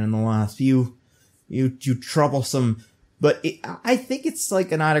 Ant-Man and the Wasp, you troublesome. But I think it's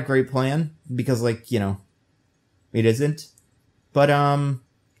like not a great plan because, like, you know, it isn't. But I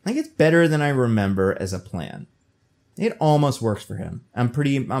think it's better than I remember as a plan. It almost works for him. I'm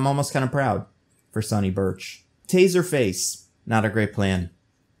almost kind of proud for Sonny Birch. Taserface, not a great plan.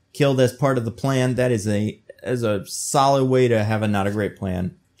 Killed as part of the plan. That is a solid way to have a not a great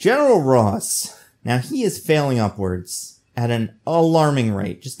plan. General Ross. Now, he is failing upwards at an alarming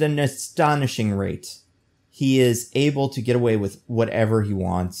rate, just an astonishing rate. He is able to get away with whatever he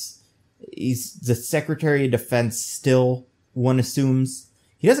wants. He's the Secretary of Defense still, one assumes.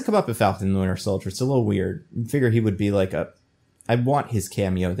 He doesn't come up in Falcon and the Winter Soldier. It's a little weird. I figure he would be like I want his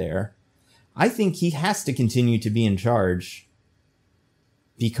cameo there. I think he has to continue to be in charge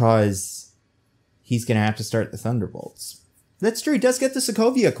because he's going to have to start the Thunderbolts. That's true. He does get the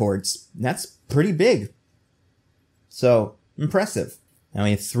Sokovia Accords. That's pretty big. So, impressive. Now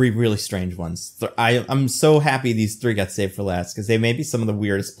we have three really strange ones. I'm so happy these three got saved for last, because they may be some of the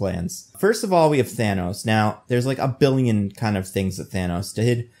weirdest plans. First of all, we have Thanos. Now, there's like a billion kind of things that Thanos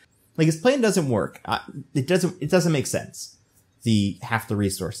did. Like, his plan doesn't work. It doesn't make sense. The half the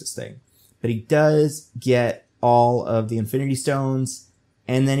resources thing. But he does get all of the Infinity Stones,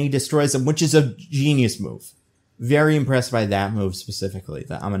 and then he destroys them, which is a genius move. Very impressed by that move specifically,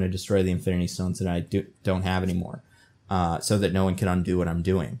 that I'm going to destroy the Infinity Stones that I don't have anymore, so that no one can undo what I'm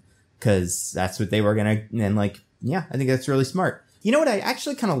doing. Because that's what they were going to, and like, yeah, I think that's really smart. You know what? I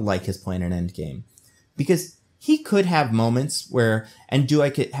actually kind of like his plan in Endgame. Because he could have moments where, and do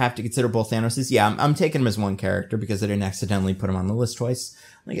I have to consider both Thanos'? Yeah, I'm taking him as one character because I didn't accidentally put him on the list twice,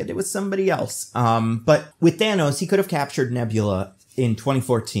 like I did with somebody else. But with Thanos, he could have captured Nebula in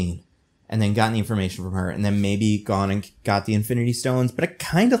 2014 and then gotten the information from her and then maybe gone and got the Infinity Stones. But I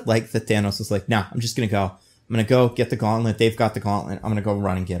kind of like that Thanos was like, nah, I'm just going to go. I'm going to go get the gauntlet. They've got the gauntlet. I'm going to go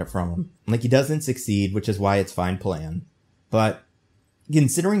run and get it from him. Like, he doesn't succeed, which is why it's fine plan. But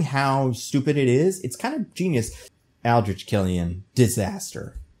considering how stupid it is, it's kind of genius. Aldrich Killian,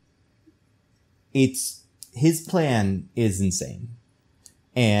 disaster. His plan is insane.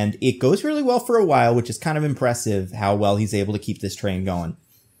 And it goes really well for a while, which is kind of impressive how well he's able to keep this train going.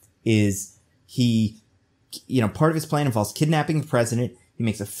 Part of his plan involves kidnapping the president. He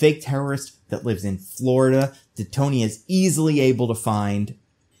makes a fake terrorist that lives in Florida that Tony is easily able to find.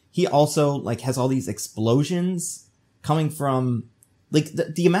 He also, has all these explosions coming from,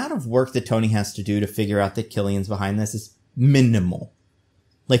 the amount of work that Tony has to do to figure out that Killian's behind this is minimal.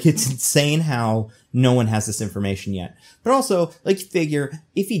 It's insane how no one has this information yet. But also, figure,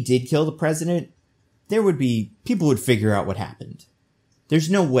 if he did kill the president, people would figure out what happened.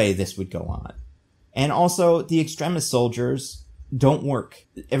 There's no way this would go on. And also, the extremist soldiers don't work.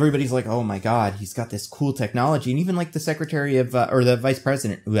 Everybody's like, oh my god, he's got this cool technology. And even the secretary of, or the vice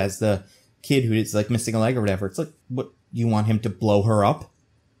president who has the kid who is missing a leg or whatever. It's what, you want him to blow her up?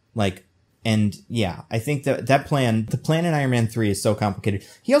 And yeah, I think that plan, the plan in Iron Man 3 is so complicated.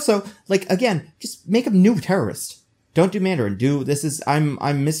 He also, again, just make a new terrorist. Don't do Mandarin.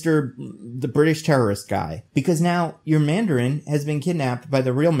 I'm Mr. the British terrorist guy. Because now your Mandarin has been kidnapped by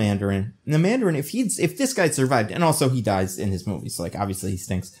the real Mandarin. And the Mandarin, if this guy survived, and also he dies in his movies, obviously he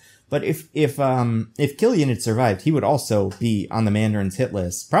stinks. But if Killian had survived, he would also be on the Mandarin's hit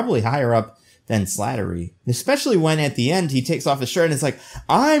list. Probably higher up than Slattery. Especially when at the end he takes off his shirt and it's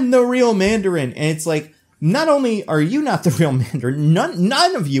I'm the real Mandarin. And it's not only are you not the real Mandarin,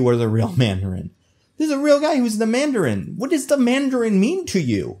 none of you are the real Mandarin. This is a real guy who's the Mandarin. What does the Mandarin mean to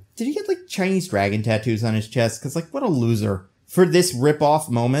you? Did he get Chinese dragon tattoos on his chest? Because what a loser. For this rip-off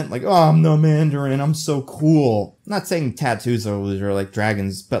moment, oh, I'm the Mandarin, I'm so cool. I'm not saying tattoos are a loser like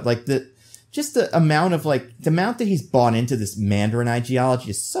dragons, but the amount that he's bought into this Mandarin ideology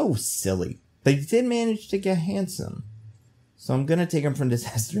is so silly. But he did manage to get handsome. So I'm gonna take him from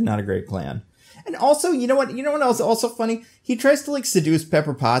disaster, not a great plan. And also, you know what else is also funny? He tries to seduce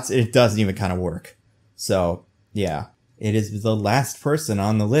Pepper Potts and it doesn't even kind of work. So, yeah. It is the last person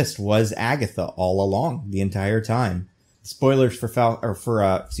on the list was Agatha all along, the entire time. Spoilers for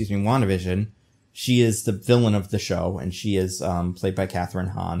WandaVision. She is the villain of the show, and she is played by Catherine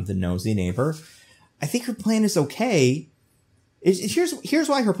Hahn, the nosy neighbor. I think her plan is okay. Here's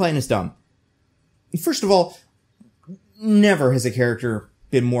why her plan is dumb. First of all, never has a character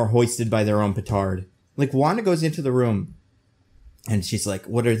been more hoisted by their own petard. Wanda goes into the room, and she's like,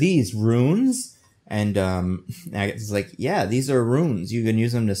 what are these, runes? And Agatha's like, yeah, these are runes. You can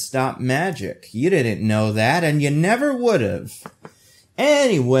use them to stop magic. You didn't know that, and you never would have.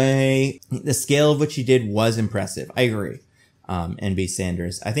 Anyway, the scale of what she did was impressive. I agree. NB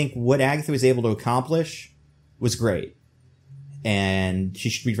Sanders. I think what Agatha was able to accomplish was great. And she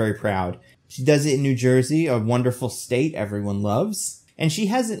should be very proud. She does it in New Jersey, a wonderful state everyone loves. And she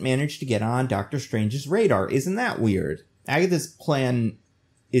hasn't managed to get on Doctor Strange's radar. Isn't that weird? Agatha's plan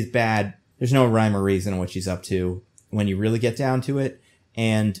is bad. There's no rhyme or reason in what she's up to when you really get down to it.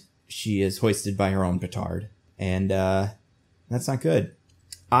 And she is hoisted by her own petard. And that's not good.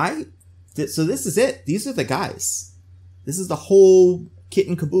 So this is it. These are the guys. This is the whole kit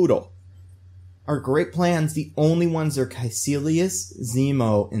and caboodle. Our great plans, the only ones are Caecilius,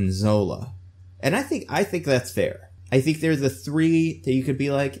 Zemo, and Zola. And I think that's fair. I think they're the three that you could be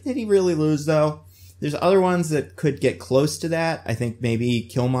did he really lose though? There's other ones that could get close to that. I think maybe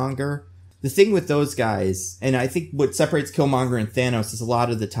Killmonger. The thing with those guys, and I think what separates Killmonger and Thanos is a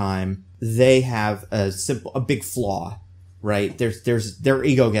lot of the time they have a big flaw, right? Their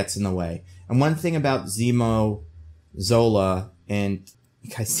ego gets in the way. And one thing about Zemo, Zola, and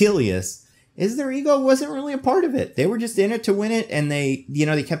Caecilius is their ego wasn't really a part of it. They were just in it to win it, and they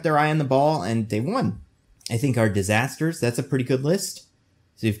kept their eye on the ball, and they won. I think our disasters, that's a pretty good list.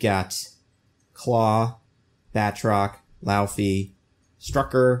 So you've got Claw, Batroc, Laufey,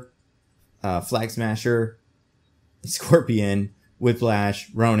 Strucker, Flag Smasher, Scorpion,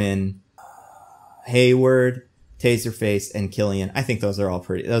 Whiplash, Ronan, Hayward, Taserface, and Killian. I think those are all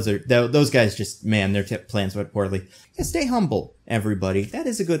pretty. Those guys just, man, their plans went poorly. Yeah, stay humble, everybody. That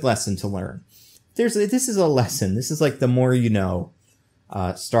is a good lesson to learn. This is a lesson. This is like the more you know.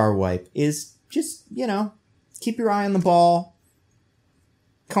 Star Wipe is just, keep your eye on the ball,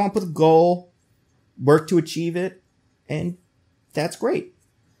 come up with a goal, work to achieve it, and that's great.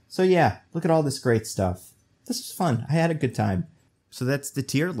 So yeah, look at all this great stuff. This was fun. I had a good time. So that's the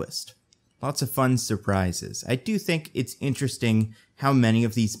tier list. Lots of fun surprises. I do think it's interesting how many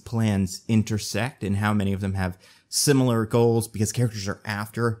of these plans intersect and how many of them have similar goals because characters are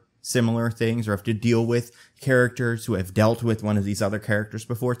after similar things or have to deal with characters who have dealt with one of these other characters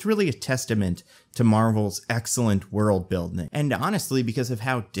before. It's really a testament to Marvel's excellent world building. And honestly, because of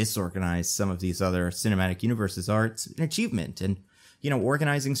how disorganized some of these other cinematic universes are, it's an achievement. And,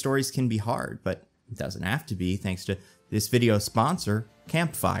 organizing stories can be hard, but it doesn't have to be thanks to this video sponsor,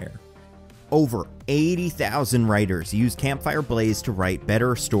 Campfire. Over 80,000 writers use Campfire Blaze to write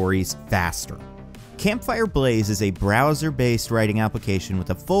better stories faster. Campfire Blaze is a browser-based writing application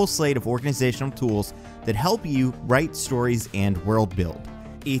with a full slate of organizational tools that help you write stories and world build.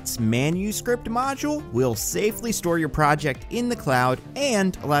 Its manuscript module will safely store your project in the cloud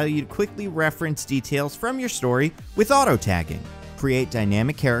and allow you to quickly reference details from your story with auto-tagging. Create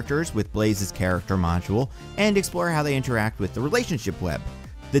dynamic characters with Blaze's character module and explore how they interact with the relationship web.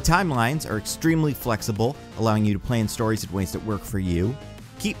 The timelines are extremely flexible, allowing you to plan stories in ways that work for you.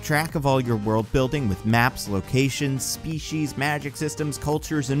 Keep track of all your world building with maps, locations, species, magic systems,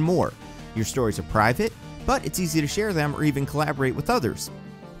 cultures, and more. Your stories are private, but it's easy to share them or even collaborate with others.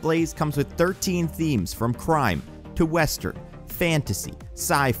 Blaze comes with 13 themes from crime to western, fantasy,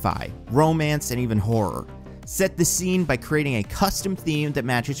 sci-fi, romance, and even horror. Set the scene by creating a custom theme that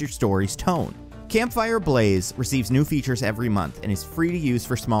matches your story's tone. Campfire Blaze receives new features every month and is free to use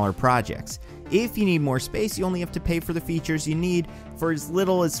for smaller projects. If you need more space, you only have to pay for the features you need for as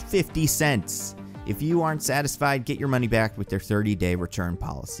little as 50 cents. If you aren't satisfied, get your money back with their 30-day return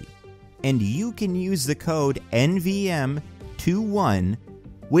policy. And you can use the code NVM21,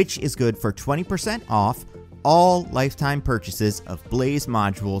 which is good for 20% off all lifetime purchases of Blaze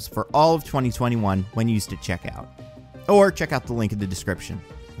modules for all of 2021 when used at checkout. Or check out the link in the description.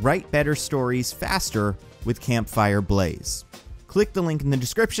 Write better stories faster with Campfire Blaze. Click the link in the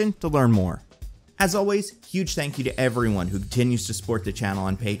description to learn more. As always, huge thank you to everyone who continues to support the channel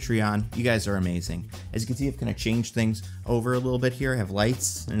on Patreon. You guys are amazing. As you can see, I've kind of changed things over a little bit here. I have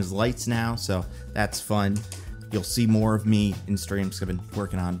lights, and there's lights now, so that's fun. You'll see more of me in streams. I've been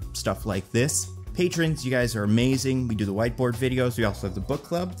working on stuff like this. Patrons, you guys are amazing. We do the whiteboard videos. We also have the book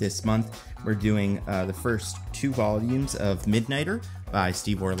club. This month, we're doing the first 2 volumes of Midnighter by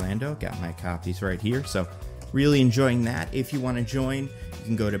Steve Orlando. Got my copies right here, so really enjoying that. If you want to join, you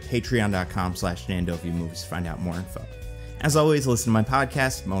can go to patreon.com/NandoViewMovies to find out more info. As always, listen to my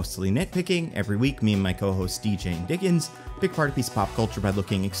podcast, Mostly Nitpicking. Every week, me and my co-host DJ and Dickens pick apart a piece of pop culture by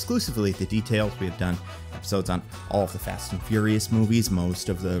looking exclusively at the details. We have done episodes on all of the Fast and Furious movies, most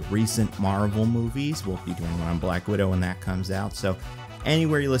of the recent Marvel movies. We'll be doing one on Black Widow when that comes out. So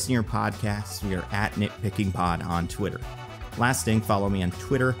anywhere you listen to your podcasts, we are at NitpickingPod on Twitter. Last thing, follow me on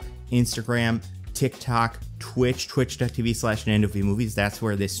Twitter, Instagram, TikTok, Twitch, twitch.tv/NandoViewMovies. That's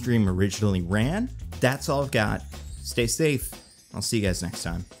where this stream originally ran. That's all I've got. Stay safe. I'll see you guys next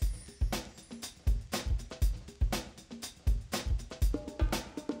time.